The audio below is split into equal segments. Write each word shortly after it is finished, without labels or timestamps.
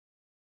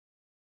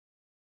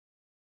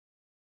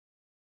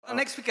Our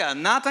next speaker,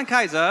 Nathan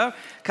Kaiser,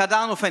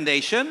 Cardano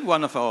Foundation,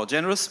 one of our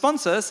generous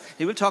sponsors.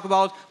 He will talk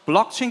about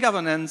blockchain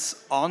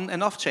governance on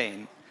and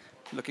off-chain.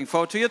 Looking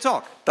forward to your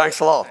talk. Thanks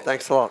a lot.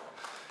 Thanks a lot.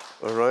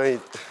 All right.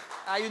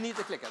 You need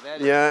the clicker.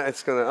 There yeah,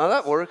 it's gonna. Oh,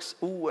 that works.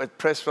 Ooh, I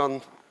press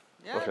run.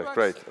 Yeah, okay,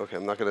 great. Okay,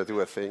 I'm not gonna do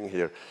a thing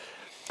here.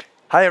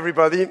 Hi,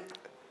 everybody.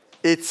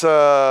 It's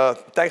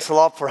thanks a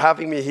lot for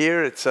having me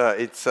here. It's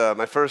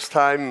my first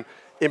time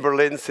in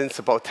Berlin since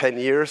about 10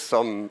 years,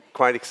 so I'm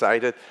quite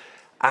excited.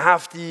 I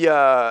have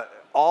the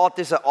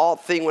there's an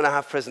odd thing when I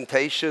have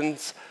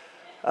presentations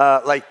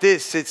like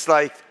this. It's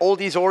like all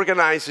these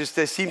organizers,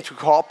 they seem to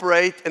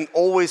cooperate and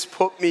always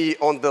put me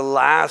on the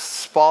last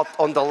spot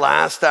on the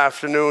last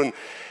afternoon.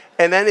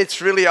 And then it's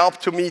really up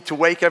to me to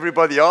wake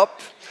everybody up,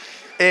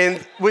 and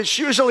which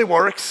usually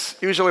works,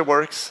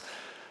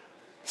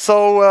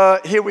 So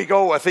here we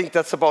go. I think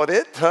that's about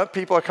it. Huh?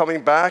 People are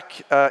coming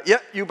back. Yeah,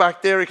 you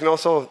back there, you can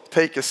also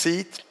take a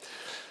seat.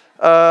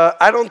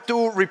 I don't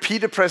do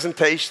repeated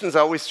presentations. I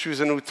always choose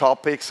a new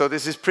topic. So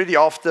this is pretty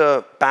off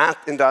the bat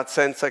in that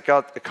sense. I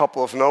got a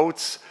couple of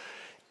notes.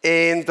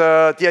 And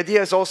the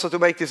idea is also to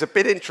make this a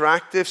bit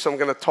interactive. So I'm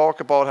going to talk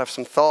about, have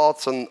some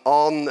thoughts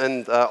on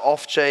and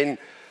off-chain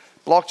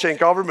blockchain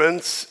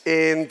governments.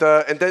 And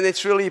then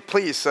it's really,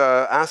 please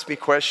ask me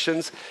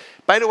questions.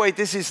 By the way,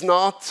 this is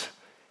not,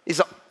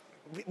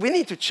 we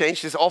need to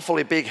change this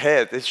awfully big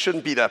head. It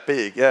shouldn't be that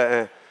big.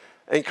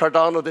 In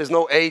Cardano, there's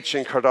no H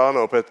in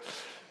Cardano, but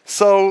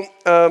so,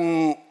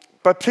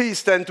 but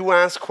please then do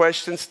ask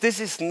questions. This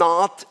is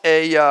not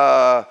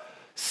a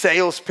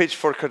sales pitch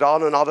for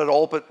Cardano, not at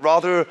all, but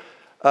rather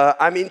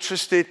I'm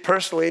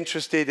personally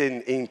interested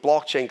in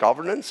blockchain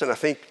governance, and I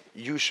think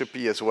you should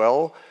be as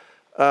well,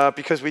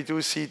 because we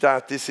do see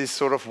that this is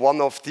sort of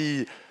one of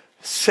the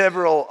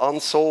several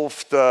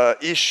unsolved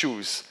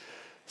issues.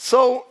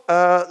 So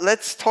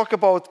let's talk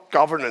about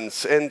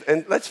governance,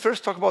 and let's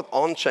first talk about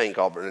on-chain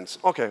governance.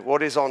 Okay,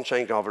 what is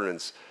on-chain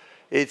governance?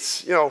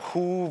 It's, you know,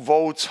 who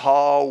votes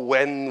how,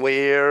 when,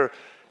 where,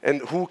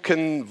 and who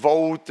can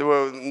vote,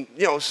 you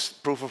know,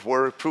 proof of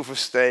work, proof of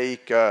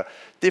stake,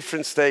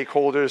 different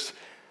stakeholders.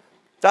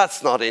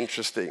 That's not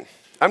interesting.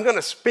 I'm going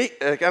to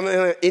speak,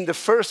 in the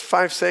first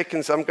 5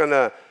 seconds, I'm going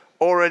to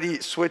already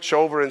switch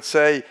over and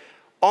say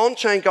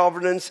on-chain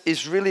governance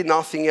is really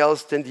nothing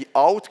else than the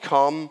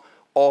outcome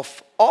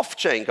of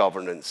off-chain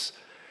governance.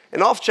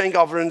 And off-chain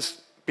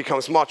governance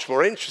becomes much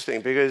more interesting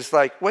because it's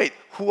like, wait,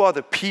 who are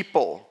the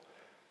people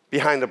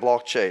behind the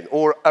blockchain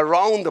or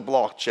around the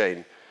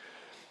blockchain?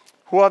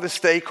 Who are the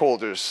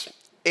stakeholders?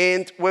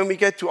 And when we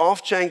get to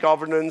off-chain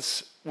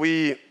governance,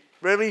 we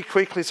really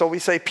quickly, so we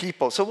say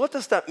people. So what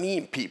does that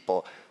mean,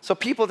 people? So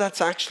people,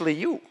 that's actually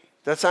you.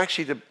 That's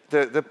actually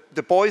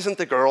the boys and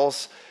the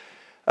girls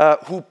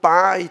who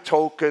buy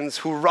tokens,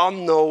 who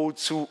run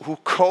nodes, who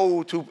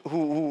code,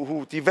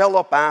 who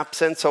develop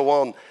apps, and so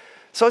on.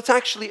 So it's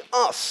actually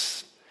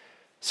us.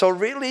 So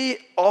really,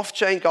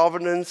 off-chain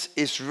governance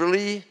is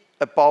really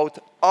about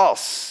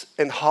us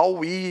and how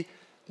we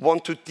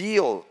want to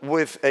deal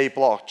with a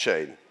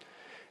blockchain.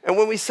 And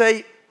when we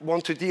say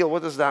want to deal,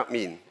 what does that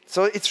mean?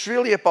 So it's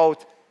really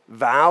about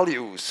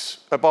values,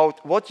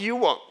 about what you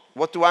want,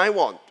 what do I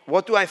want,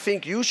 what do I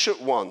think you should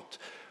want,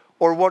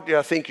 or what do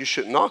I think you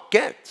should not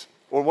get,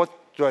 or what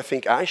do I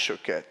think I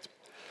should get.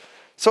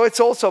 So it's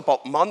also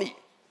about money.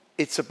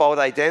 It's about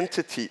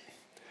identity.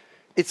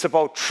 It's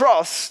about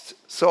trust.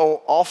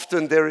 So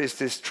often there is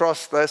this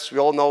trustless. We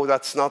all know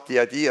that's not the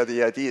idea.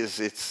 The idea is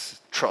it's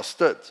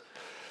trusted.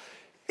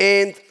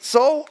 And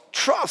so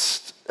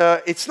trust,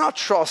 it's not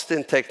trust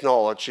in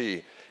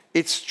technology.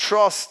 It's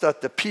trust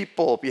that the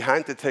people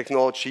behind the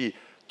technology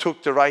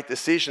took the right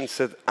decisions,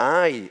 that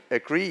I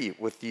agree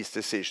with these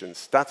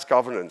decisions. That's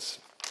governance.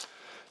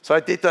 So I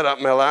did that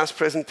at my last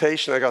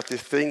presentation. I got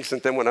these things,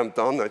 and then when I'm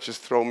done, I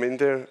just throw them in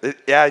there.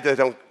 Yeah, they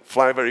don't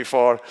fly very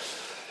far.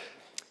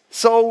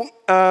 So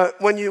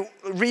when you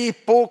read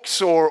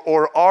books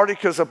or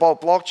articles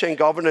about blockchain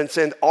governance,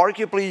 and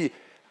arguably,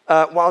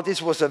 while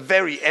this was a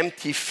very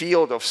empty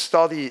field of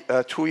study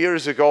 2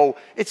 years ago,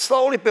 it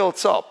slowly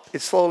builds up.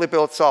 It slowly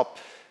builds up.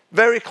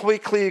 Very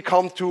quickly you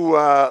come to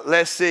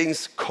less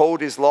things.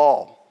 Code is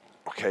law.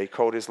 Okay,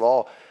 code is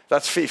law.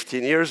 That's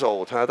 15 years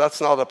old. Huh?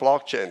 That's not a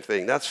blockchain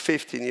thing. That's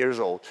 15 years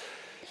old.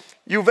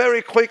 You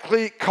very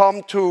quickly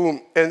come to,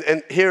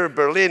 and here in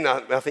Berlin,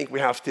 I think we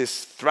have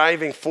this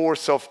thriving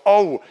force of,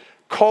 oh,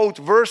 code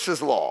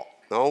versus law.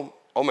 No?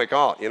 Oh my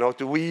God, you know,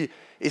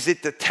 is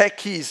it the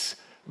techies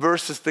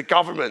versus the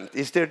government?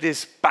 Is there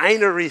this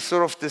binary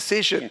sort of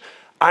decision?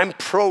 I'm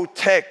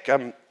pro-tech,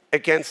 I'm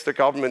against the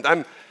government.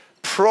 I'm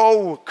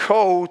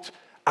pro-code,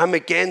 I'm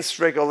against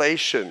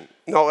regulation.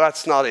 No,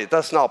 that's not it.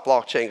 That's not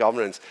blockchain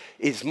governance.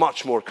 It's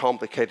much more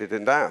complicated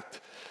than that.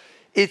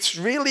 It's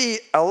really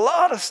a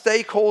lot of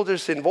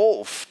stakeholders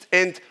involved.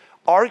 And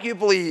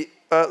arguably,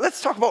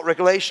 let's talk about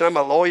regulation. I'm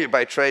a lawyer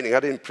by training. I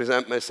didn't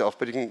present myself,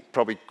 but you can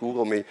probably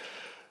Google me.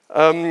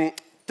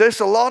 There's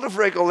a lot of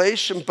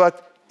regulation,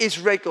 but is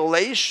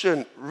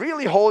regulation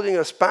really holding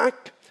us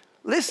back?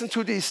 Listen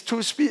to these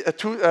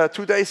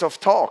two days of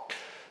talk.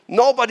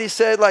 Nobody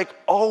said like,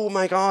 oh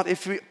my God,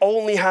 if we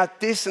only had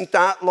this and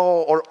that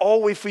law, or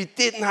oh, if we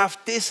didn't have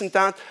this and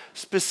that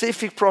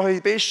specific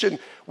prohibition,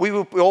 we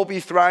would all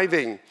be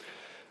thriving.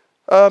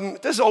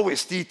 There's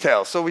always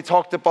details. So we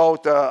talked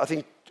about, I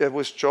think it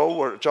was Joe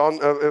or John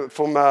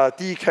from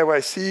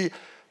DKYC,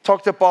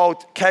 talked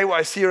about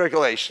KYC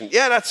regulation.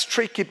 Yeah, that's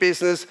tricky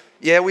business.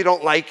 Yeah, we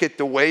don't like it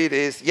the way it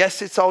is.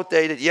 Yes, it's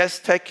outdated. Yes,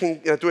 tech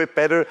can do it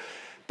better.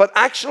 But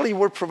actually,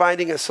 we're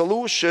providing a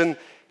solution.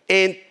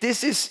 And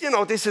this is,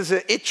 this is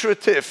an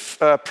iterative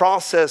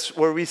process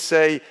where we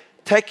say,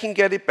 tech can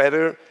get it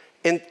better,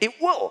 and it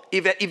will,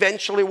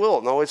 eventually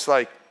will. No, it's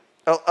like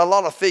a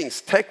lot of things.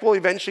 Tech will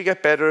eventually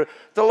get better.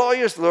 The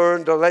lawyers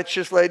learn, the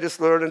legislators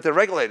learn, and the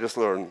regulators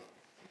learn.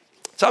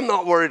 So I'm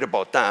not worried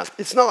about that.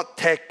 It's not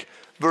tech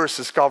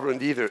versus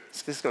government either.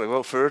 Is this going to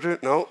go further?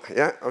 No?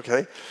 Yeah?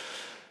 Okay.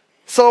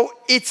 So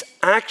it's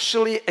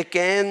actually,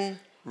 again,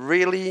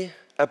 really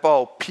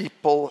about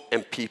people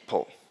and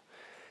people.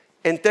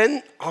 And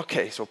then,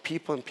 okay, so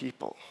people and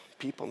people,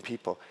 people and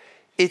people.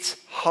 It's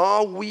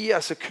how we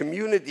as a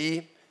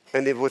community,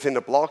 and within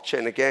the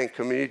blockchain, again,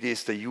 community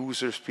is the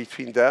users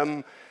between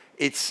them.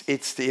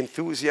 It's the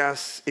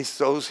enthusiasts. It's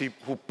those who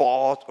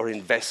bought or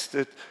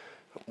invested,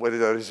 whether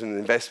there is an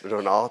investment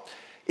or not.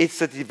 It's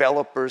the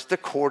developers, the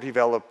core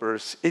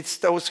developers. It's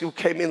those who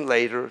came in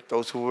later,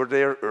 those who were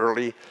there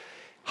early,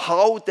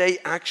 how they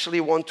actually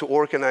want to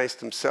organize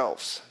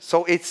themselves.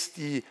 So it's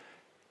the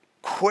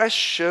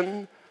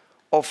question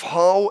of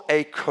how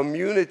a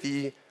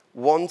community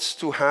wants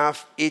to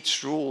have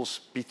its rules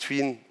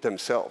between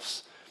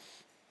themselves.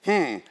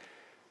 And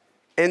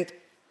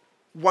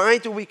why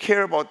do we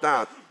care about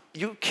that?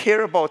 You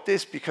care about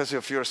this because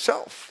of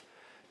yourself,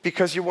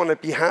 because you want to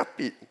be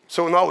happy.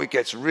 So now it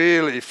gets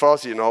really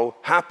fuzzy,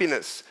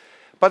 happiness.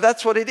 But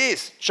that's what it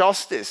is,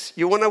 justice.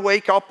 You want to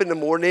wake up in the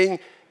morning,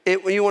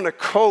 you want to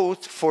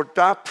code for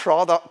that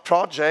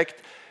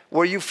project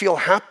where you feel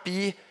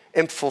happy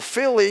and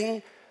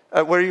fulfilling,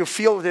 where you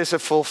feel there's a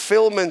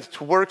fulfillment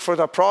to work for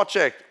that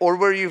project, or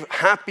where you're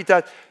happy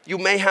that you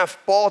may have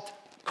bought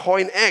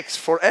coin X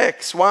for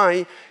X,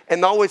 Y,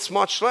 and now it's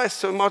much less,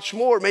 so much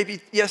more.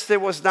 Maybe, yes, there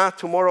was that,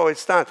 tomorrow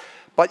it's that.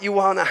 But you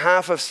want to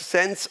have a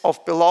sense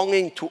of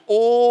belonging to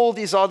all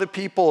these other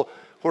people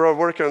who are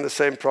working on the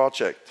same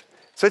project.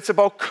 So it's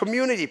about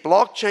community.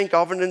 Blockchain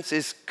governance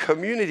is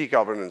community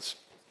governance.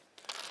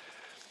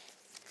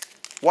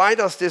 Why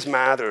does this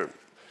matter?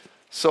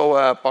 So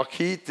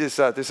Bakit is,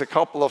 there's a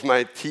couple of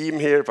my team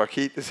here.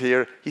 Bakit is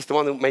here. He's the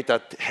one who made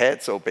that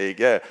head so big,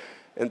 yeah.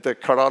 And the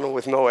Cardano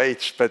with no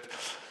H, but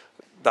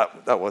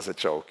that was a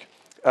joke.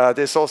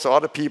 There's also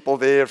other people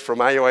there from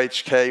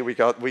IOHK.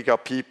 We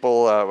got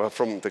people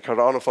from the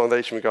Cardano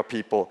Foundation. We got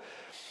people.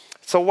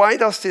 So why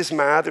does this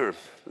matter?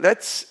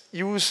 Let's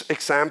use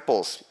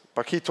examples.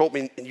 Bakit told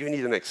me you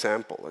need an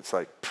example. It's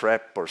like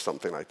prep or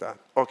something like that.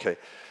 Okay.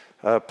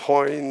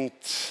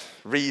 Point,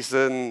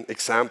 reason,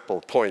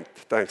 example, point.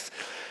 Thanks.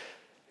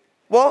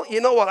 Well,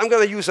 you know what? I'm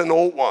going to use an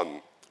old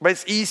one, but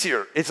it's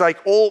easier. It's like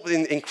old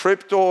in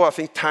crypto, I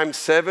think times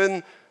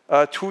 7,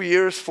 2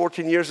 years,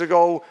 14 years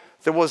ago,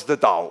 there was the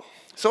DAO.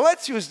 So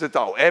let's use the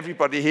DAO.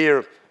 Everybody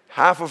here,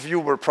 half of you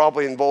were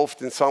probably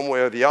involved in some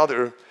way or the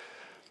other.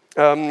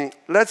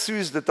 Let's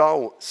use the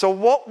DAO. So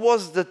what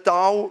was the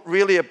DAO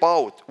really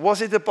about?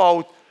 Was it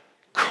about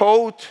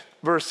code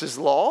versus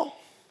law?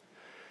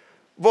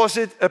 Was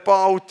it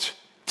about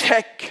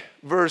tech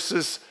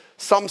versus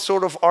some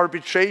sort of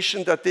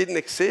arbitration that didn't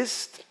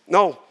exist?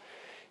 No.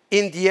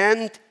 In the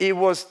end, it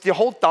was the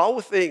whole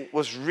DAO thing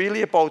was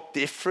really about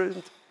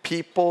different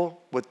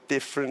people with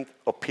different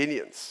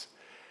opinions.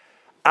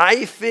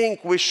 I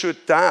think we should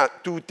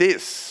do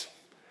this,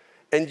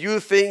 and you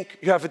think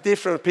you have a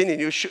different opinion.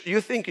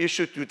 You think you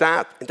should do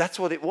that, and that's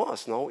what it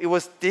was. No, it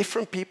was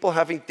different people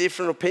having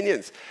different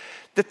opinions.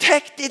 The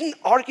tech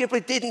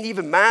arguably didn't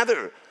even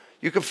matter.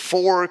 You could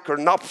fork or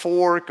not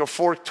fork or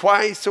fork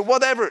twice or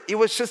whatever. It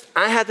was just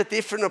I had a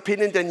different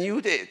opinion than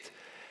you did.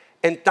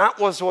 And that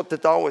was what the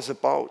DAO was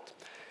about.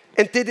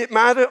 And did it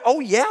matter? Oh,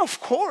 yeah, of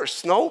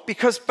course. No,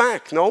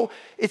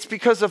 it's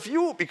because of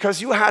you,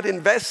 because you had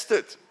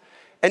invested.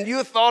 And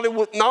you thought it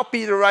would not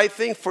be the right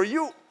thing for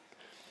you.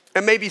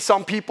 And maybe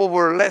some people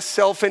were less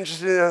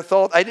self-interested and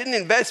thought, I didn't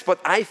invest, but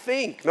I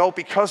think. No,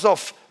 because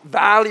of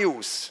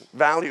values.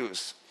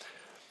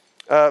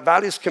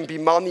 Values can be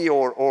money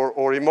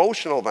or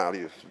emotional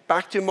value.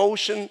 Back to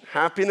emotion,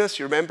 happiness.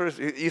 You remember,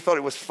 you thought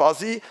it was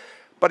fuzzy.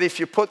 But if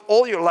you put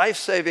all your life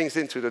savings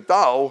into the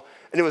DAO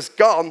and it was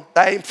gone,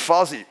 that ain't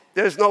fuzzy.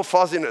 There's no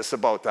fuzziness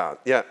about that.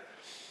 Yeah.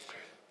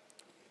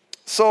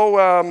 So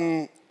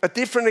a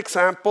different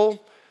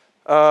example,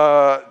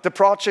 the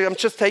project, I'm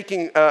just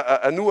taking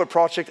a newer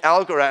project,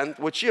 Algorand,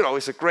 which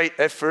is a great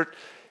effort.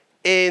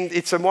 And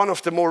it's one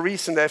of the more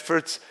recent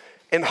efforts.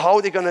 And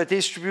how they're going to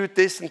distribute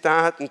this and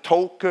that, and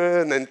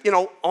token, and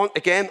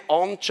again,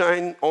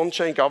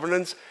 on-chain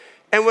governance.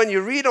 And when you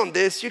read on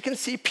this, you can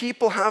see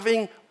people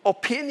having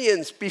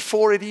opinions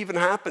before it even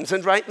happens,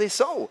 and rightly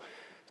so,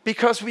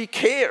 because we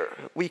care.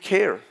 We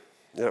care.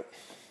 Yeah.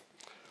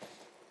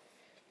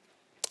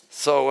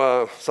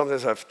 So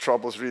sometimes I have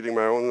troubles reading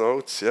my own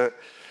notes, yeah.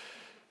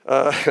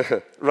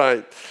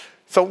 Right.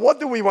 So what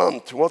do we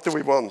want? What do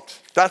we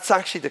want? That's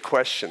actually the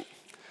question.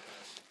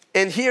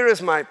 And here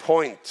is my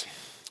point,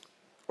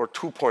 or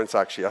 2 points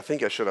actually. I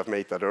think I should have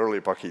made that earlier,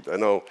 Bakit, I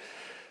know.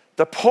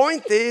 The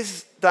point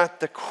is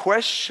that the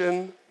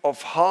question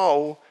of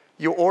how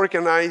you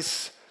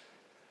organize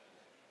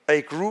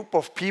a group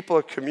of people,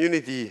 a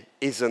community,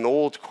 is an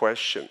old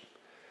question.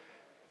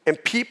 And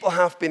people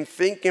have been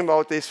thinking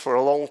about this for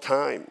a long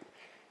time.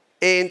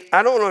 And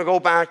I don't want to go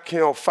back,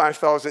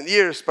 5,000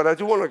 years, but I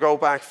do want to go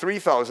back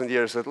 3,000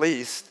 years at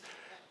least.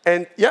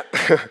 And yeah,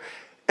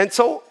 and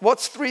so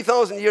what's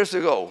 3,000 years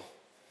ago?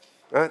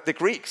 The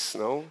Greeks,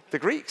 no? The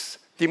Greeks.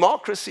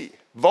 Democracy,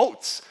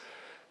 votes.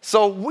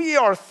 So we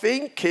are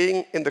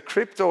thinking in the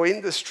crypto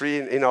industry,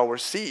 in our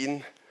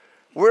scene,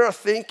 we're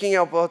thinking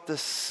about the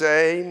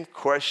same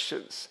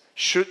questions.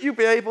 Should you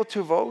be able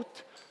to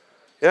vote?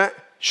 Yeah.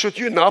 Should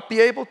you not be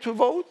able to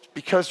vote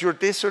because you're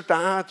this or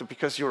that, or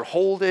because you're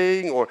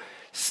holding or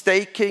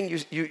staking,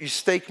 you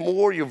stake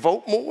more, you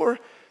vote more?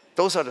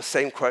 Those are the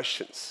same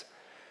questions.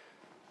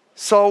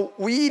 So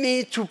we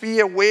need to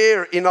be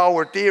aware in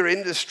our dear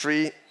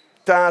industry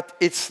that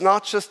it's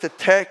not just the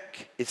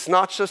tech, it's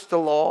not just the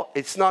law,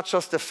 it's not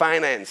just the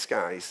finance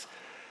guys.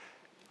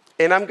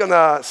 And I'm going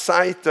to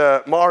cite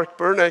Mark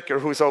Bernecker,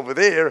 who's over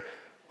there,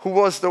 who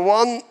was the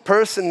one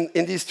person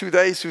in these 2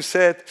 days who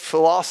said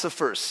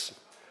philosophers.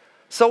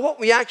 So what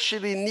we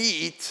actually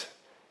need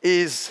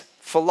is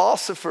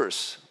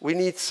philosophers. We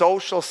need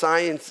social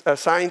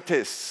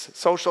scientists,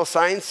 social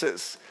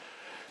sciences.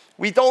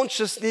 We don't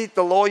just need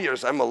the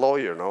lawyers. I'm a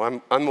lawyer now.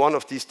 I'm one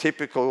of these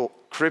typical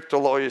crypto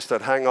lawyers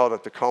that hang out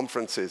at the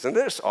conferences, and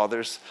there's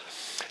others.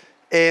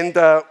 And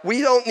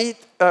we don't need,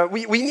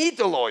 we need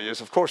the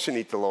lawyers. Of course you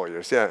need the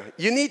lawyers, yeah.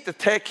 You need the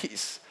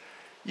techies.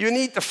 You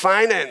need the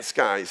finance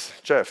guys,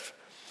 Jeff.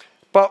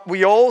 But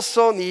we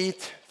also need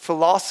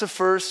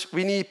philosophers.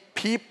 We need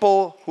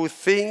people who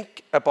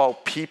think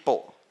about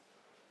people.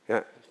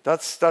 Yeah,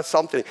 that's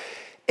something.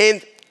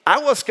 And I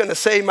was going to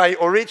say my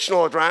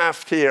original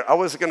draft here, I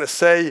was going to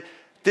say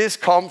this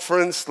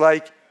conference,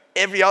 like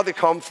every other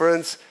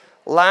conference,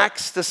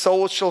 lacks the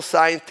social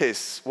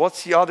scientists.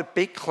 What's the other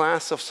big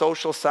class of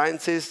social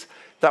sciences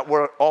that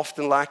we're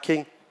often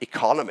lacking?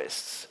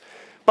 Economists.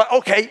 But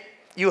okay,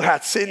 you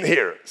had Sin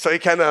here, so you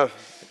kind of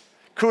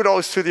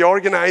kudos to the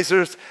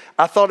organizers.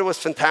 I thought it was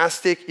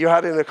fantastic. You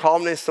had an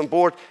economist on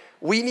board.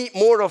 We need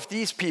more of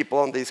these people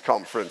on these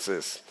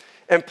conferences.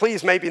 And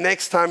please, maybe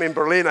next time in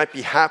Berlin, I'd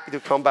be happy to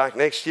come back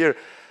next year.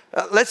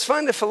 Let's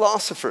find a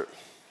philosopher.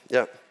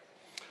 Yeah.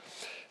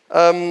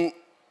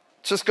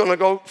 Just going to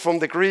go from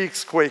the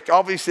Greeks quick.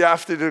 Obviously,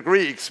 after the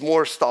Greeks,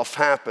 more stuff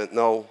happened.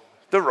 No,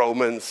 the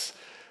Romans.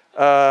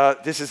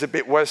 This is a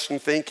bit Western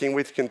thinking.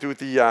 We can do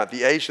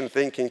the Asian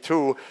thinking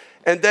too.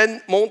 And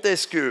then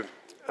Montesquieu.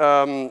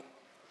 And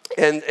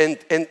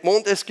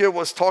Montesquieu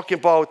was talking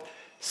about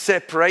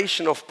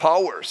separation of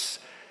powers.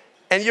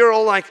 And you're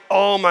all like,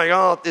 oh my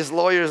God, this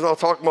lawyer is now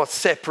talking about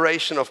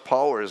separation of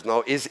powers.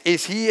 Now,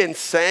 is he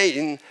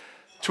insane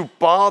to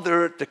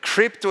bother the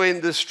crypto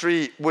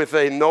industry with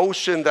a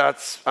notion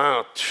that's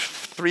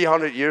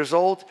 300 years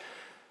old?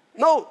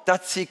 No,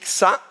 that's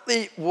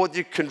exactly what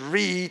you can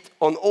read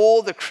on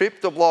all the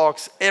crypto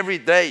blogs every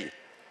day.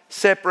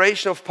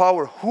 Separation of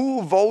power.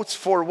 Who votes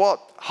for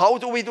what? How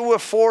do we do a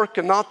fork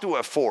and not do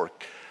a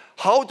fork?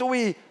 How do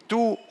we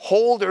do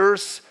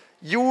holders,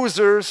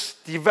 users,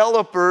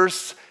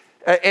 developers,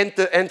 and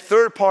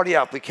third-party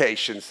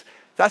applications?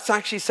 That's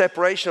actually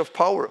separation of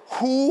power.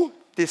 Who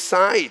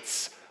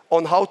decides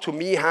on how to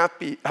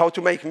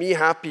make me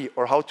happy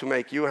or how to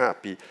make you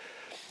happy?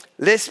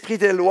 L'Esprit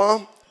des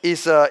lois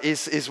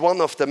is one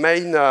of the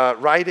main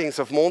writings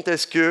of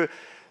Montesquieu.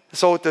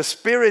 So the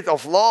spirit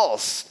of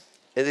laws,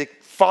 and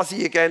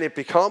fuzzy again it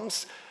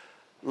becomes,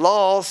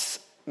 laws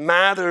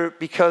matter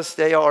because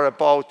they are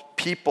about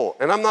people.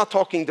 And I'm not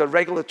talking the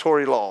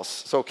regulatory laws,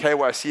 so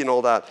KYC and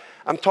all that.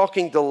 I'm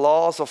talking the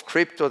laws of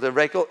crypto,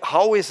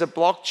 how is a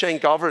blockchain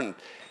governed?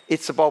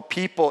 It's about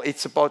people,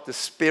 it's about the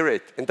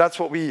spirit. And that's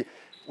what we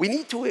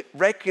need to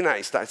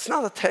recognize that. It's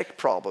not a tech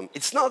problem,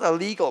 it's not a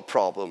legal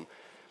problem,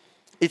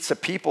 it's a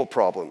people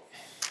problem.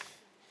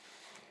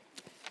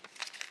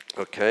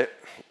 Okay,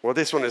 well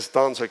this one is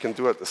done so I can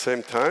do it at the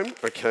same time.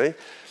 Okay,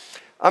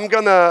 I'm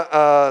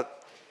gonna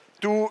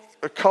do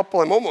a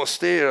couple, I'm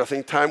almost there, I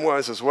think,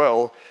 time-wise as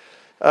well.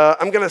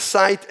 I'm going to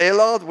cite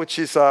Elad, which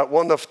is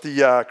one of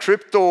the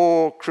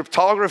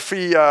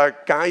cryptography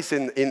guys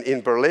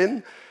in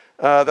Berlin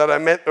that I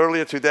met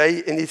earlier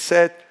today, and he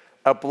said,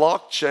 a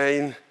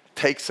blockchain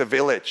takes a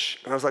village.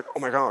 And I was like, oh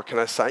my God, can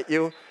I cite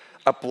you?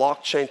 A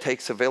blockchain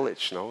takes a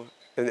village, no?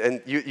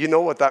 And you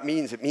know what that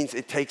means. It means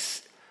it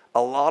takes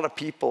a lot of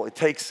people. It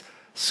takes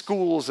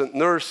schools and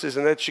nurses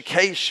and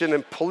education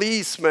and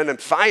policemen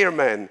and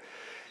firemen.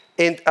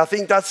 And I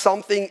think that's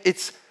something,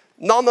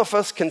 none of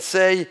us can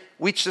say,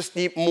 we just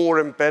need more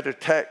and better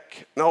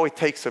tech. No, it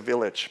takes a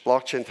village.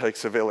 Blockchain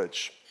takes a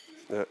village.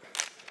 Yeah.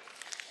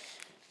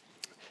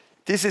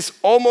 This is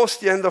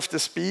almost the end of the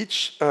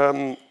speech.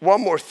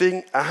 One more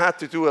thing, I had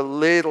to do a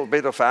little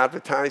bit of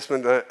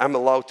advertisement. I'm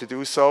allowed to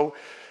do so.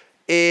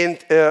 And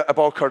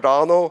about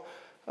Cardano,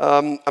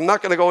 I'm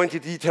not going to go into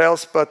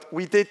details, but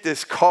we did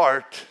this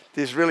card,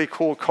 this really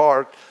cool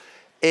card.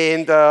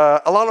 And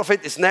a lot of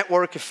it is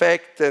network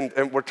effect,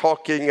 and we're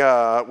talking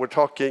how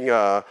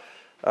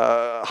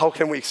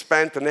can we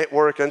expand the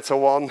network and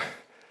so on.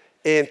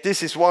 And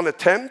this is one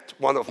attempt,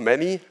 one of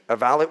many, a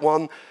valid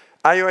one.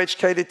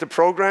 IOHK did the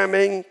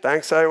programming,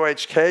 thanks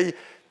IOHK.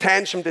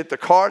 Tangem did the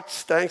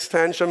cards, thanks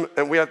Tangem.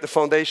 And we at the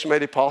foundation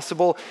made it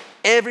possible.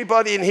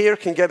 Everybody in here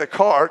can get a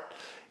card,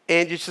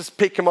 and you just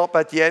pick them up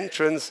at the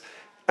entrance.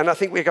 And I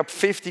think we got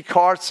 50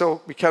 cards,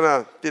 so we kind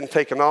of didn't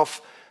take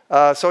enough.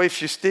 So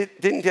if you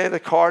didn't get a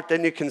card,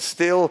 then you can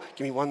still,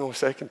 give me one more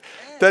second.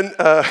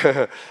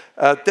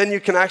 Then you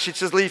can actually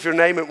just leave your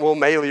name and we'll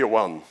mail you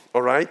one,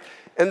 all right?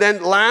 And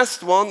then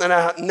last one, and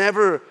I had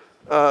never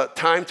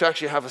time to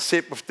actually have a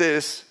sip of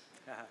this.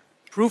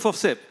 Proof of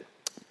sip.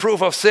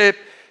 Proof of sip.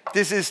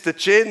 This is the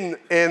gin,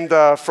 and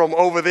from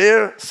over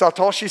there,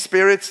 Satoshi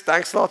Spirits.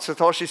 Thanks a lot,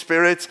 Satoshi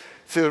Spirits.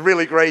 It's a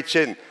really great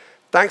gin.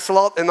 Thanks a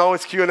lot, and now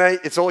it's Q&A.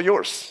 It's all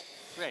yours.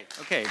 Great,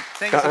 okay.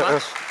 Thanks so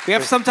much. We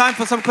have some time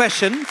for some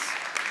questions.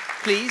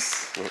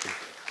 Please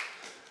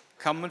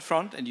come in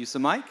front and use the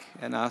mic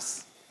and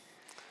ask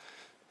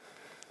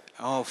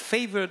our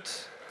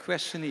favorite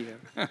questionnaire.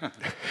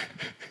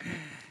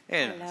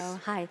 Hello,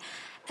 hi.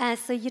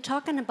 So you're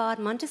talking about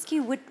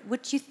Montesquieu.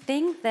 Would you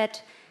think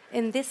that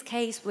in this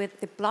case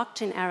with the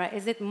blockchain era,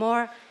 is it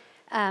more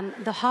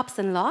the Hobbes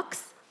and Locke,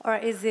 or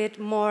is it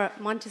more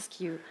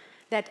Montesquieu?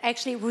 That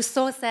actually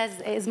Rousseau says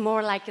is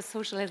more like a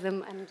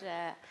socialism, and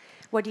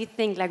what do you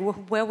think? Like,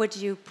 where would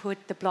you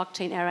put the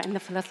blockchain era in the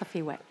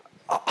philosophy way?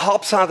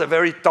 Hobbes had a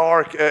very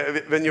dark,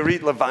 when you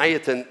read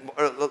Leviathan,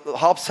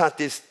 Hobbes had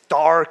this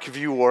dark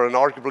view, or an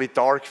arguably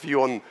dark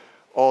view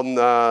on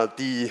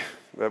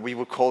we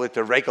would call it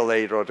the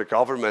regulator or the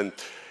government.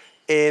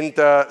 And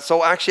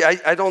so actually,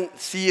 I don't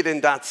see it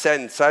in that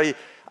sense. I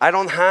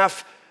don't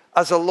have,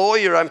 as a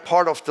lawyer, I'm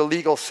part of the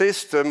legal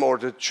system or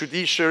the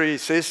judiciary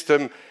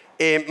system.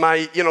 And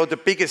the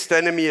biggest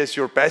enemy is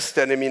your best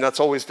enemy, and that's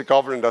always the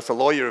government. As a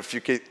lawyer, if you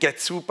get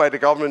sued by the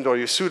government or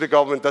you sue the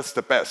government, that's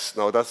the best.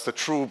 No, that's the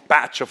true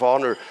badge of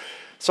honor.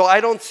 So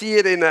I don't see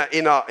it in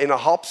a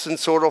Hobson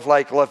sort of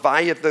like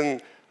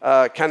Leviathan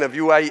kind of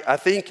view. I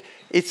think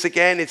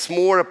it's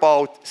more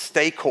about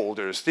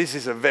stakeholders. This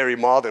is a very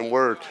modern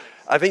word.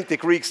 I think the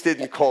Greeks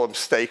didn't call them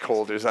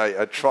stakeholders,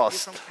 I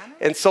trust.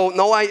 And so,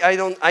 no,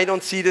 I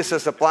don't see this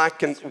as a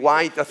black and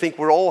white. I think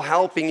we're all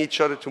helping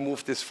each other to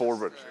move this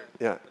forward.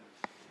 Yeah.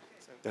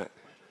 Yeah.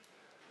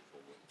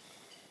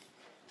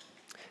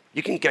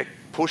 You can get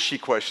pushy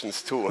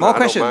questions too. More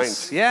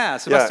questions. Yeah,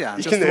 Sebastian. Yeah,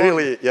 you can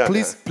really, yeah.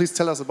 Please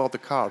tell us about the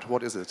card.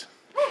 What is it?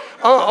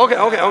 Oh,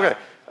 okay.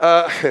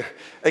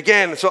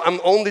 Again, so I'm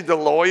only the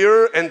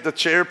lawyer and the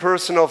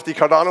chairperson of the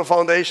Cardano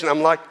Foundation.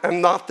 I'm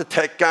not the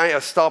tech guy. I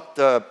stopped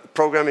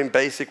programming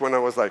BASIC when I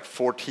was like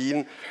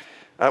 14.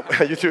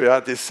 You too, yeah,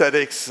 this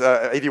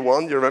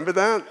ZX81, you remember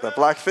that? The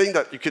black thing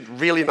that you could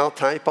really not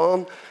type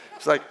on?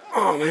 It's like,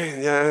 oh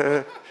man,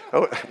 yeah.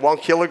 Oh, 1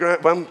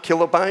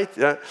 kilobyte,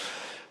 yeah.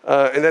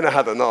 And then I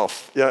had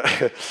enough,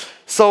 yeah.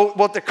 So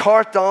what the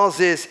card does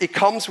is it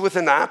comes with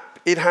an app.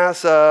 It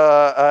has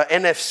a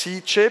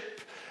NFC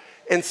chip.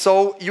 And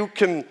so you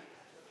can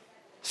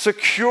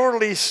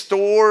securely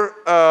store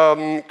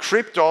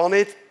crypto on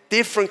it.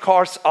 Different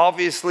cards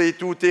obviously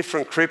do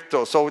different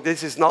crypto. So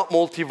this is not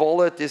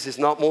multi-wallet. This is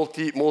not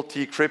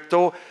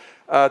multi-crypto.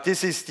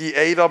 This is the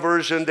ADA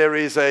version. There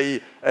is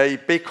a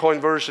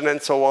Bitcoin version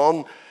and so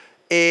on.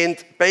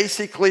 And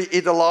basically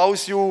it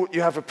allows you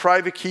have a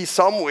private key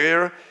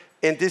somewhere.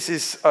 And this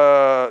is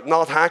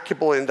not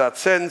hackable in that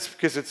sense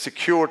because it's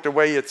secured the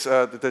way it's,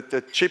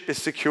 the chip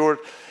is secured.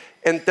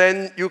 And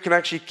then you can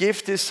actually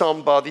give this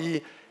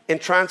somebody and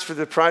transfer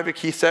the private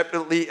key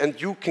separately, and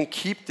you can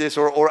keep this,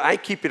 or I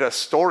keep it as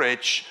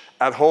storage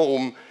at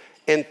home,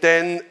 and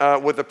then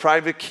with the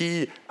private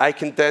key, I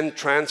can then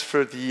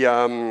transfer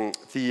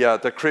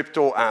the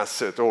crypto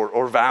asset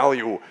or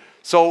value.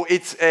 So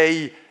it's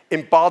a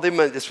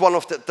embodiment. It's one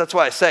of the, that's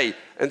why I say,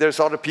 and there's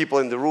other people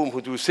in the room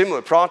who do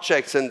similar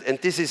projects, and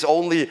this is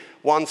only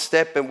one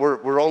step, and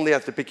we're only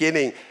at the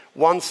beginning.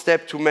 One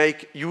step to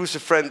make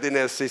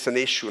user-friendliness is an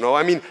issue. No,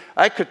 I mean,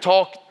 I could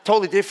talk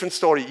totally different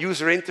story,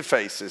 user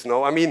interfaces.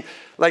 No, I mean,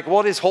 like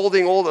what is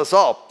holding all us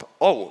up?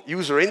 Oh,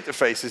 user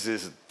interfaces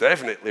is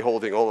definitely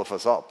holding all of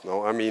us up.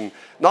 No, I mean,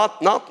 not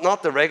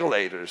the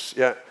regulators,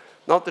 yeah,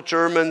 not the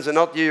Germans and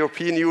not the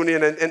European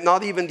Union and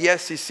not even the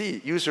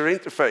SEC. User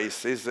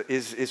interface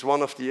is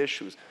one of the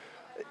issues.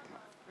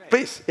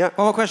 Please, yeah.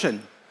 One more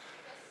question.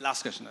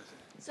 Last question, I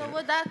think. So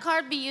would that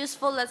card be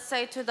useful, let's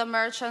say, to the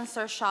merchants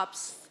or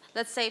shops?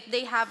 Let's say if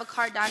they have a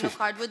Cardano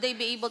card, would they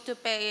be able to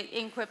pay it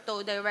in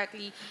crypto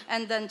directly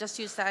and then just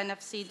use the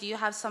NFC? Do you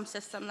have some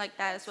system like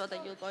that as well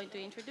that you're going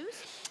to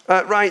introduce?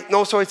 Right,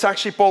 no, so it's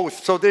actually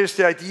both. So there's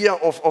the idea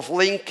of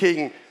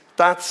linking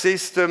that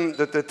system,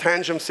 the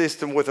Tangem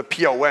system with a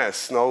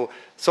POS. No?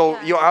 So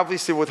you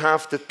obviously would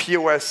have the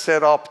POS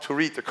set up to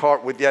read the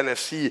card with the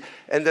NFC,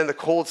 and then the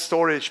cold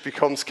storage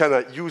becomes kind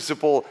of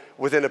usable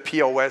within a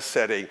POS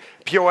setting.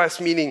 POS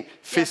meaning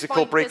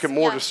physical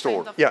brick-and-mortar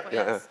store.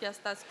 Yes,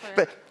 that's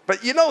correct.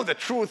 But you know, the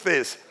truth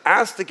is,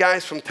 ask the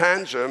guys from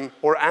Tangem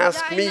or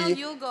ask me. I know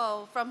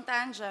Hugo from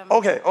Tangem.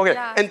 Okay.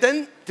 Yeah. And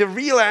then the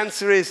real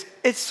answer is,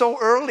 it's so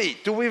early.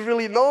 Do we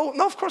really know?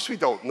 No, of course we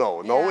don't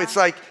know. No, it's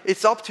like,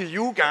 it's up to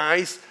you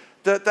guys,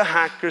 the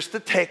hackers, the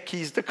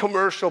techies, the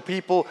commercial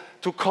people,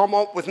 to come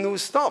up with new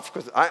stuff.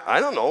 Because I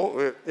don't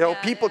know,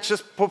 people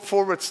just put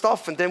forward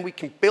stuff and then we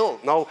can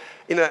build. Now,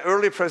 in an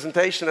earlier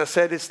presentation, I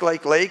said it's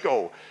like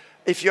Lego.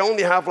 If you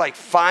only have like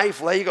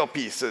 5 Lego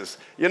pieces,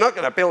 you're not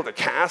going to build a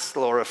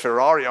castle or a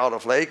Ferrari out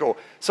of Lego.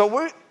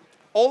 So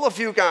all of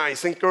you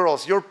guys and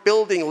girls, you're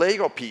building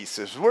Lego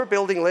pieces. We're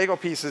building Lego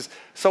pieces,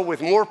 so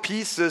with more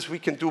pieces, we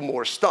can do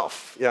more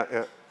stuff. Yeah.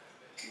 Nice.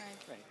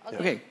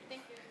 Okay.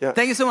 Thank you. Yeah.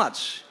 Thank you so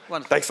much.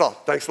 Wonderful.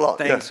 Thanks a lot.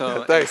 Thanks.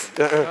 Thanks.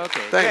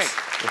 Okay, Thanks.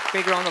 great.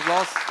 Big round of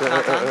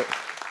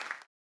applause.